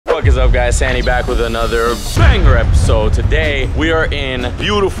fuck is up, guys? Santi back with another banger episode. Today we are in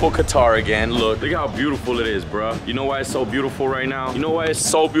beautiful Qatar again. Look how beautiful it is, bro. You know why it's so beautiful right now? You know why it's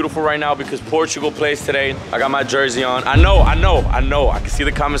so beautiful right now? Because Portugal plays today. I got my jersey on. I know. I can see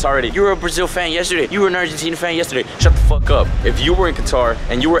the comments already. You were a Brazil fan yesterday. You were an Argentina fan yesterday. Shut the fuck up. If you were in Qatar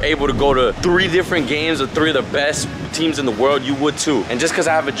and you were able to go to 3 different games of 3 of the best teams in the world, you would too. And just because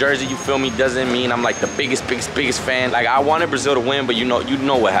I have a jersey, you feel me, doesn't mean I'm like the biggest fan. Like, I wanted Brazil to win, but you know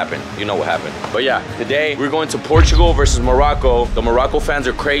what happened. You know what happened. But yeah, today we're going to Portugal versus Morocco. The Morocco fans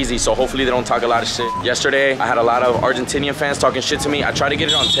are crazy, so hopefully they don't talk a lot of shit. Yesterday, I had a lot of Argentinian fans talking shit to me. I tried to get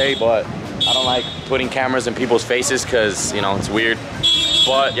it on tape, but I don't like putting cameras in people's faces because, you know, it's weird.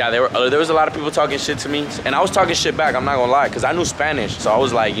 But yeah, there was a lot of people talking shit to me, and I was talking shit back, I'm not gonna lie, because I knew Spanish. So I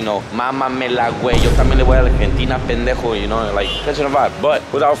was like, you know, mama me la güey, yo también le voy a Argentina, pendejo, you know, like, catching a vibe. But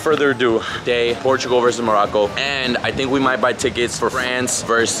without further ado, today, Portugal versus Morocco, and I think we might buy tickets for France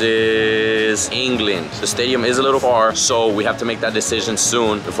versus England. The stadium is a little far, so we have to make that decision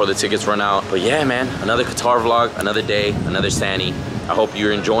soon before the tickets run out. But yeah, man, another Qatar vlog, another day, another Santi. I hope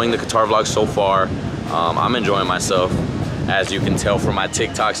you're enjoying the Qatar vlog so far. I'm enjoying myself, as you can tell from my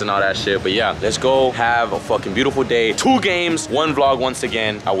TikToks and all that shit. But yeah, let's go have a fucking beautiful day. 2 games, 1 vlog once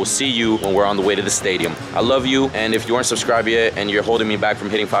again. I will see you when we're on the way to the stadium. I love you, and if you aren't subscribed yet and you're holding me back from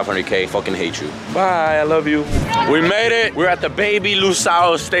hitting 500K, fucking hate you. Bye, I love you. We made it. We're at the Baby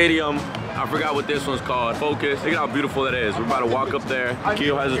Luçao Stadium. I forgot what this one's called. Focus. Look at how beautiful that is. We're about to walk up there.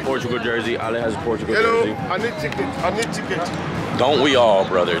 Keo has his Portugal jersey. Ale has his Portugal jersey. I need tickets. I need tickets. Don't we all,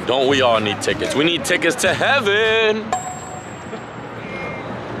 brother? Don't we all need tickets? We need tickets to heaven.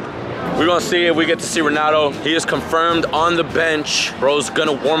 We're gonna see if we get to see Ronaldo. He is confirmed on the bench. Bro's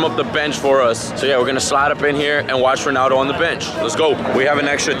gonna warm up the bench for us. So yeah, we're gonna slide up in here and watch Ronaldo on the bench. Let's go. We have an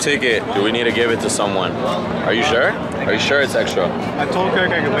extra ticket. Do we need to give it to someone? Are you sure? Are you sure it's extra? I told Kirk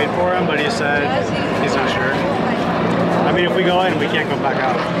I could wait for him, but he said he's not sure. I mean, if we go in, we can't go back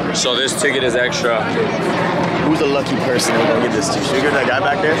out. So this ticket is extra. Who's the lucky person we're gonna get this to? Should we get that guy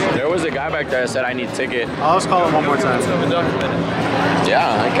back there? There was a guy back there that said I need a ticket. I'll just call him one more time.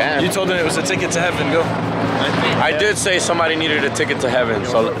 Yeah, I can. You told him it was a ticket to heaven, go. I did say somebody needed a ticket to heaven,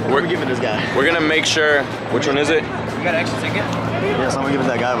 so We're giving this guy. we're gonna make sure. Which one is it? You got an extra ticket? Yeah, someone give it to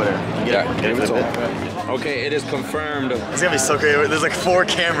that guy over there. Give it to him. Okay, it is confirmed. It's gonna be so crazy. There's like 4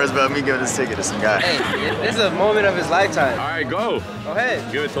 cameras about me giving this ticket to some guy. Hey, this is a moment of his lifetime. All right, go. Go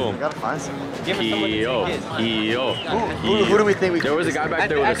ahead. Give it to him. We gotta find someone. Give him someone to take it. Who do we think we There was a guy back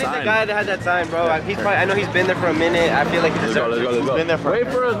there with I a think sign. the guy that had that sign, bro. I know he's been there for a minute. I feel like he Let's go, deserves let's go, let's go. Been there for Wait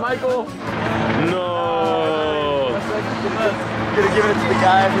for us, Michael. No. Could have given it to the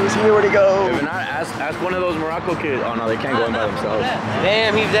guy who's here. Where'd he go? If not, ask one of those Morocco kids. Oh no, they can't go in by themselves.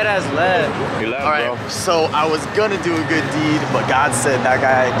 Damn, he dead ass left. He left, All right, bro. so I was gonna do a good deed, but God said that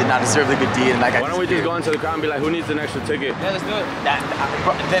guy did not deserve the good deed, and that guy. Why don't we just go into the crowd and be like, who needs an extra ticket? Yeah, let's do it.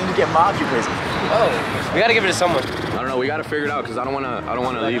 Then you get mobbed, you crazy. Oh, we gotta give it to someone. I don't know. We gotta figure it out because I don't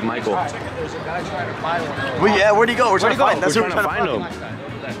wanna leave Michael. There's a guy trying to find one. Well, yeah, where'd he go? We're trying to find. We're That's who trying we're to find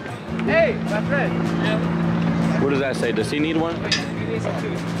him. Hey, my friend. What does that say? Does he need one? He needs one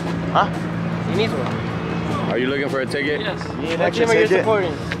too. Huh? He needs one. Are you looking for a ticket? Yes. Yeah, What team are you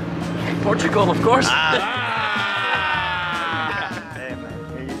supporting? Portugal, of course. Hey, man,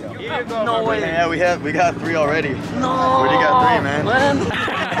 here you go. No way. Yeah, we got 3 already. No. Where'd you got 3, man? Man.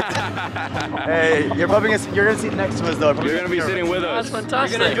 Hey, you're gonna sit next to us though. You're gonna be sitting with us. That's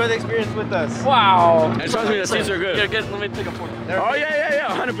fantastic. You're gonna enjoy the experience with us. Wow. And trust me, the seats are good. Here, let me take a photo. Oh yeah,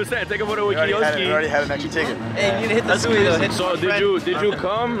 100%. Take a photo with We already Kioski. had an extra ticket. Hey, you need to hit the sui though. Hit So did you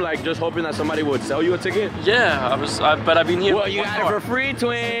come like just hoping that somebody would sell you a ticket? Yeah, but I've been here. Well, you got it for free,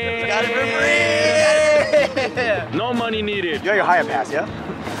 twin. Got it for free. No money needed. You got your higher pass, yeah?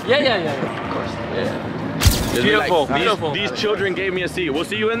 Yeah. Of course. Yeah. Just be Beautiful, beautiful. These children gave me a seat. We'll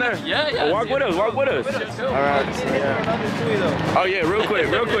see you in there. Yeah. Walk with us. Walk with us. All right. So, yeah. Oh yeah, real quick.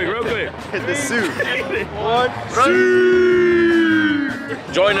 Hit the suit.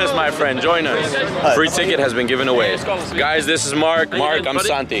 Join us, my friend. Join us. Free ticket has been given away. Guys, this is Mark. Mark, I'm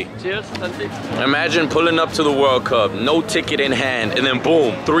Santi. Cheers, Santi. Imagine pulling up to the World Cup, no ticket in hand, and then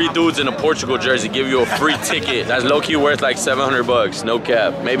boom, 3 dudes in a Portugal jersey give you a free ticket. That's low-key worth like 700 bucks, no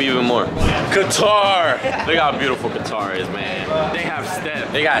cap, maybe even more. Qatar. Look how beautiful Qatar is, man. They have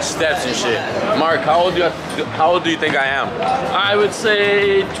steps. They got steps and shit. Mark, how old do you think I am? I would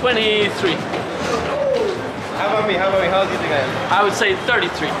say 23. How about me? How old do you think I am? I would say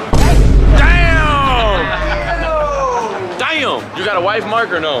 33. Damn! Damn! You got a wife,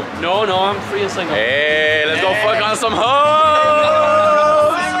 Mark, or no? No, I'm free and single. Hey, let's go fuck on some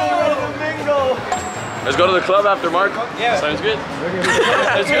hoes! Let's go to the club after, Mark. Yeah. Sounds good.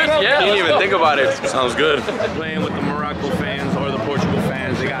 Sounds good. Yeah. Didn't let's even go. think about it. Sounds good. Playing with the Morocco fans or the Portugal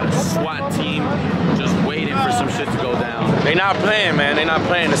fans. They got a SWAT team just waiting for some shit to go down. They not playing, man. They not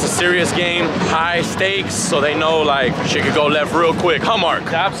playing. It's a serious game, high stakes, so they know like shit could go left real quick. Huh, Mark?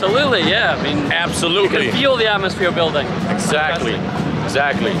 Absolutely, yeah. I mean, Absolutely. you can feel the atmosphere building. Exactly.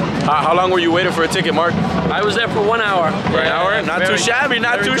 Exactly. How long were you waiting for a ticket, Mark? I was there for 1 hour. For an hour? Not too shabby,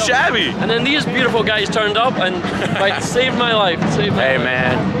 not too shabby. And then these beautiful guys turned up and like saved my life. Saved my Hey life.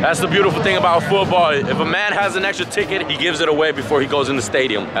 man, that's the beautiful thing about football. If a man has an extra ticket, he gives it away before he goes in the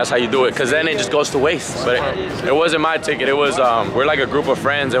stadium. That's how you do it, because then it just goes to waste. But it wasn't my ticket. It was, we're like a group of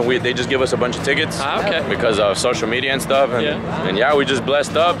friends and they just give us a bunch of tickets. Ah, okay. Because of social media and stuff. And yeah, we just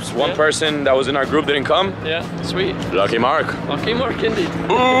blessed up. One person that was in our group didn't come. Yeah, sweet. Lucky Mark. Lucky Mark indeed.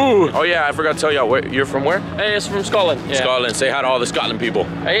 Ooh. Oh yeah, I forgot to tell y'all, you're from where? Hey, it's from Scotland. Yeah. Scotland. Say hi to all the Scotland people.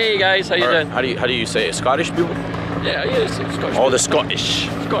 Hey guys, how you Or doing? how do you say it? Scottish people? Yeah, it's Scottish. All the Scottish.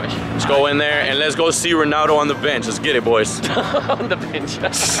 Scottish. Let's go in there and let's go see Ronaldo on the bench. Let's get it, boys. On the bench.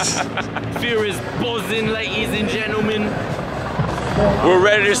 Fear is buzzing, ladies and gentlemen. We're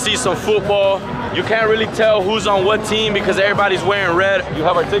ready to see some football. You can't really tell who's on what team because everybody's wearing red. You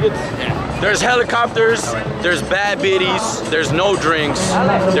have our tickets? Yeah. There's helicopters, there's bad biddies, there's no drinks,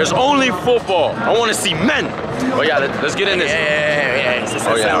 there's only football. I want to see men. Oh yeah, let's get in this. Yeah.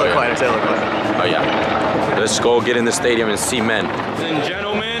 Oh yeah. Oh Oh yeah. Let's go get in the stadium and see men. Ladies and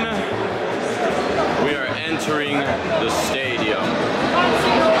gentlemen, we are entering the stadium.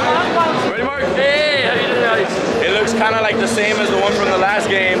 Ready, Mark? Hey, how you doing guys? It looks kind of like the same as the one from the last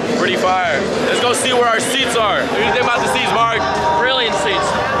game. Pretty fire. Let's go see where our seats are. What do you think about the seats, Mark? Brilliant seats.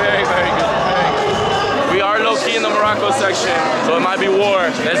 Very, very good. We are low-key in the Morocco section, so it might be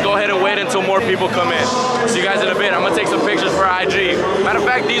war. Let's go ahead and wait until more people come in. See you guys in a bit. I'm gonna take some pictures for IG. Matter of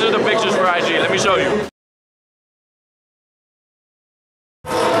fact, these are the pictures for IG. Let me show you.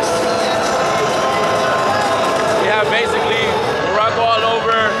 We have basically Morocco all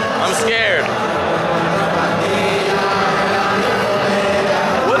over. I'm scared.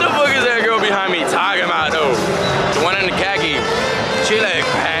 What the fuck is that girl behind me talking about though? The one in the khaki. She look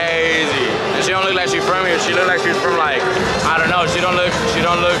crazy. And she don't look like she's from here. She look like she's from like, I don't know. She don't look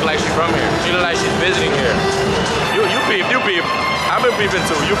like she's from here. She look like she's visiting here. You peep. I've been peeping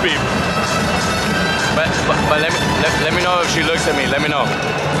too. You peep. But let me know if she looks at me. Let me know.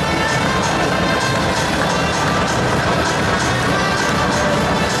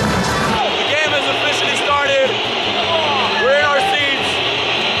 The game has officially started. We're in our seats.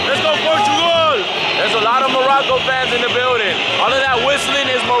 Let's go Portugal. There's a lot of Morocco fans in the building. All of that whistling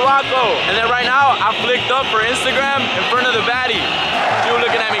is Morocco. And then right now, I flicked up for Instagram in front of the baddie. She was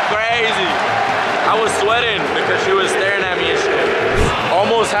looking at me crazy. I was sweating because she was staring at me and shit.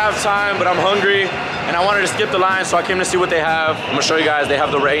 Almost halftime, but I'm hungry. And I wanted to skip the line, so I came to see what they have. I'm gonna show you guys, they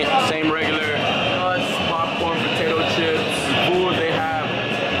have the same regular nuts, popcorn, potato chips, food, they have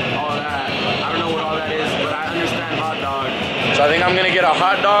all that. I don't know what all that is, but I understand hot dog. So I think I'm gonna get a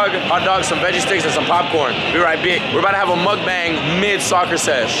hot dog, some veggie sticks, and some popcorn. Be right back. We're about to have a mukbang mid-soccer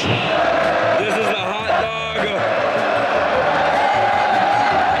sesh. This is the hot dog.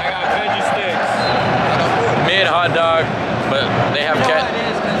 I got veggie sticks. Mid-hot dog, but they have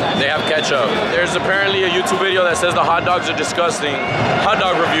ketchup. There's apparently a YouTube video that says the hot dogs are disgusting. Hot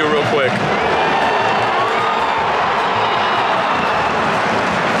dog review real quick.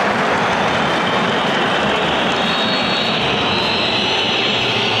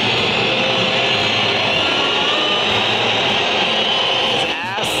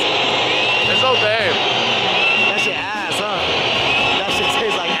 It's okay. That's your ass, huh? That shit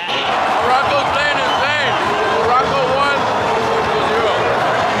tastes like ass. Morocco's playing insane. Morocco won, Portugal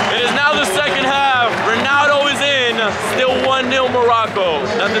 0. It is now the second half. Ronaldo is in. Still 1-0 Morocco.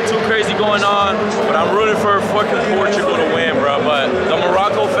 Nothing too crazy going on, but I'm rooting for fucking Portugal to win, bro. But the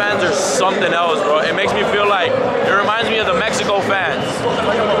Morocco fans are something else, bro. It makes me feel like, it reminds me of the Mexico fans.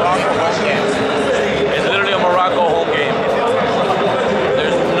 It's literally a Morocco home game.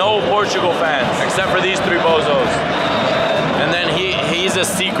 There's no Portugal fans, except for these three bozos. And then he's a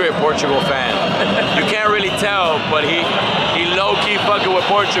secret Portugal fan. You can't really tell, but he low-key fucking with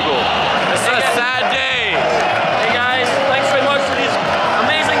Portugal. It's a sad day. Hey guys, thanks very much to these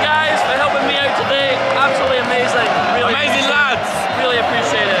amazing guys for helping me out today. Absolutely amazing. Really Amazing lads. Really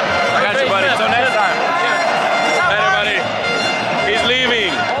appreciate it. I got you, buddy. Till next time. Later, buddy. He's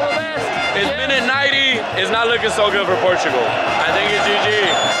leaving. All the best. It's minute 90. It's not looking so good for Portugal. I think it's GG.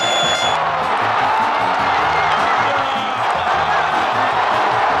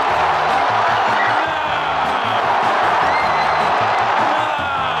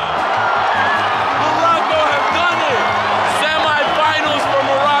 Morocco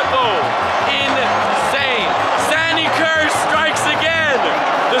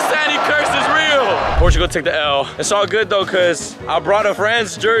Portugal took the L. It's all good though, cause I brought a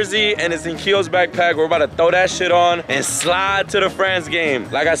France jersey and it's in Keel's backpack. We're about to throw that shit on and slide to the France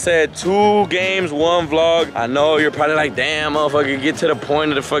game. Like I said, 2 games, 1 vlog. I know you're probably like, damn, motherfucker, get to the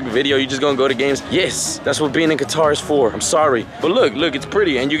point of the fucking video. You just gonna go to games. Yes, that's what being in Qatar is for. I'm sorry. But look, it's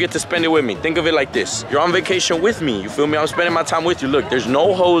pretty and you get to spend it with me. Think of it like this. You're on vacation with me, you feel me? I'm spending my time with you. Look, there's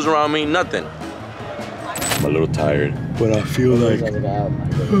no hoes around me, nothing. I'm a little tired, but I feel like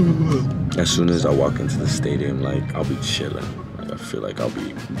as soon as I walk into the stadium, like I'll be chilling. Like I feel like I'll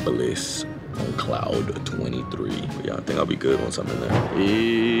be bliss on cloud 23. But yeah, I think I'll be good once I'm in there.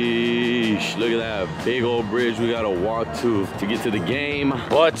 Eesh, look at that big old bridge we gotta walk to get to the game.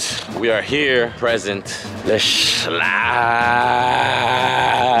 But we are here, present. Let's slide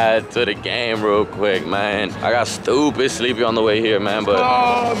to the game real quick, man. I got stupid sleepy on the way here, man, but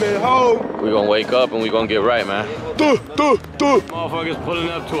we're gonna wake up and we're gonna get right, man. Motherfuckers pulling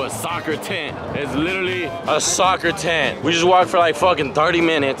up to a soccer tent. It's literally a soccer tent. We just walked for like fucking 30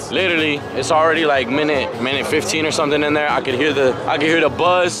 minutes. Literally, it's already like minute 15 or something in there. I could hear the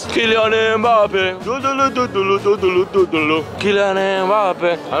buzz. Kylian Mbappe. Kylian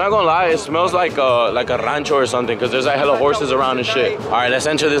Mbappe. I'm not gonna lie, it smells like a rancho or something because there's like hella horses around and shit. All right, let's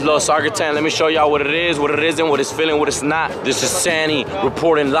enter this little soccer tent. Let me show y'all what it is, what it isn't, what it's feeling, what it's not. This is Santi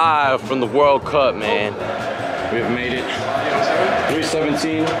reporting live from the World Cup, man. We've made it.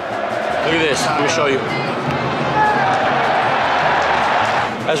 3:17. Look at this. Let me show you.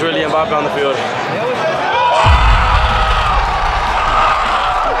 That's really Mbappe on the field.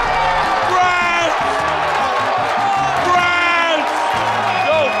 France! France!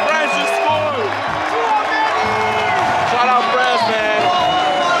 Yo, France just scored! Shout out France, man.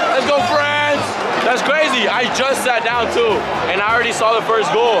 Let's go, France! That's crazy. I just sat down too, and I already saw the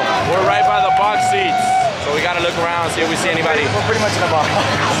first goal. We're right by the box seats. So we gotta look around, see if we see anybody. We're pretty much in the box.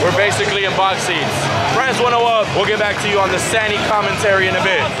 We're basically in box seats. France 1-0 up. We'll get back to you on the Santi commentary in a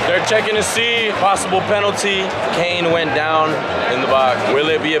bit. They're checking to see possible penalty. Kane went down in the box. Will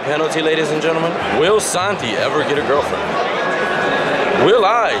it be a penalty, ladies and gentlemen? Will Santi ever get a girlfriend? Will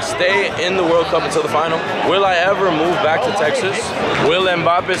I stay in the World Cup until the final? Will I ever move back to Texas? Will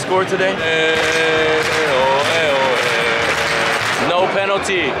Mbappe score today? No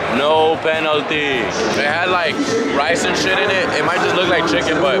penalty, no penalty. They had like rice and shit in it. It might just look like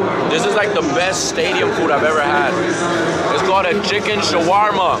chicken, but this is like the best stadium food I've ever had. It's called a chicken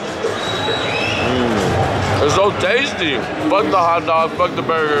shawarma. It's so tasty. Fuck the hot dog, fuck the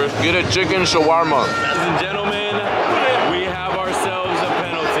burgers. Get a chicken shawarma. Ladies and gentlemen, we have ourselves a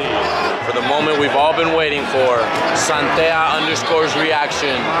penalty. For the moment we've all been waiting for. Santea_'s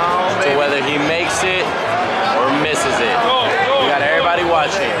reaction to whether he makes it or misses it. We got everybody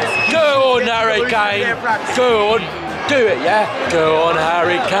watching. Go on, Harry Kane. Go on. Do it, yeah? Go on,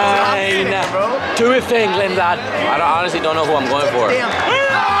 Harry Kane. Do it for England, lad. I honestly don't know who I'm going for. Go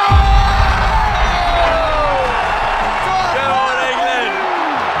on, England.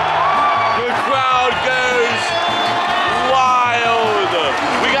 The crowd goes wild.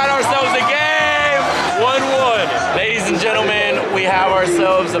 We got ourselves a game. 1-1. Ladies and gentlemen, we have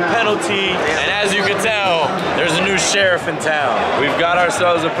ourselves a penalty. And as you can tell, there's a new sheriff in town. We've got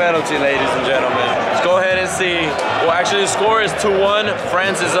ourselves a penalty, ladies and gentlemen. Let's go ahead and see. Well, actually, the score is 2-1.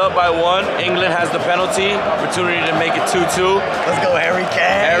 France is up by 1. England has the penalty. Opportunity to make it 2-2. Let's go, Harry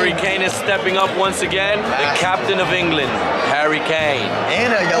Kane. Harry Kane is stepping up once again. The captain of England, Harry Kane.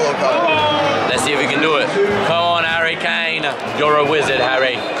 And a yellow card. Let's see if he can do it. Come on, Harry Kane. You're a wizard,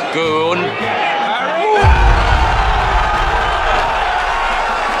 Harry. Good.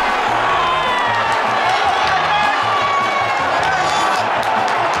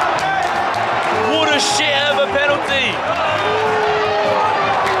 Shit of a penalty.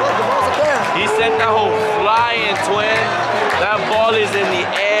 He sent that whole flying, twin. That ball is in the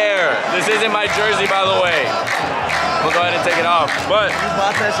air. This isn't my jersey, by the way. We'll go ahead and take it off. But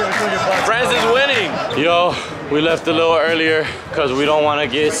France is winning. Yo, we left a little earlier because we don't want to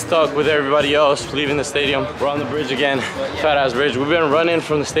get stuck with everybody else leaving the stadium. We're on the bridge again, fat ass bridge. We've been running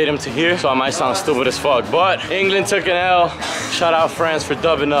from the stadium to here, so I might sound stupid as fuck. But England took an L. Shout out France for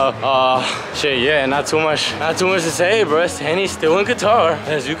dubbing up. Shit, yeah, not too much to say, bro. Santi's still in Qatar,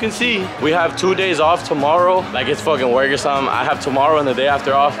 as you can see. We have 2 days off tomorrow, like it's fucking work or something. I have tomorrow and the day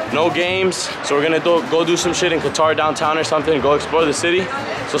after off. No games, so we're gonna go do some shit in Qatar downtown or something, go explore the city.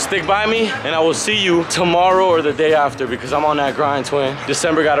 So stick by me, and I will see you tomorrow or the day after, because I'm on that grind, twin.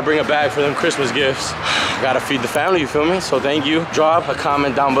 December, gotta bring a bag for them Christmas gifts. Gotta feed the family, you feel me? So thank you. Drop a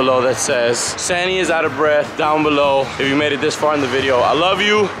comment down below that says, Santi is out of breath, down below, if you made it this far in the video. I love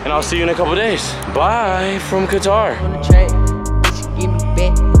you, and I'll see you in a couple days. Bye from Qatar. On the track, bitch, give me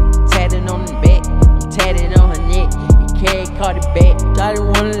back, tatted on the back. caught it back. Shawty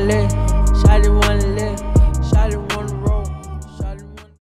wanna let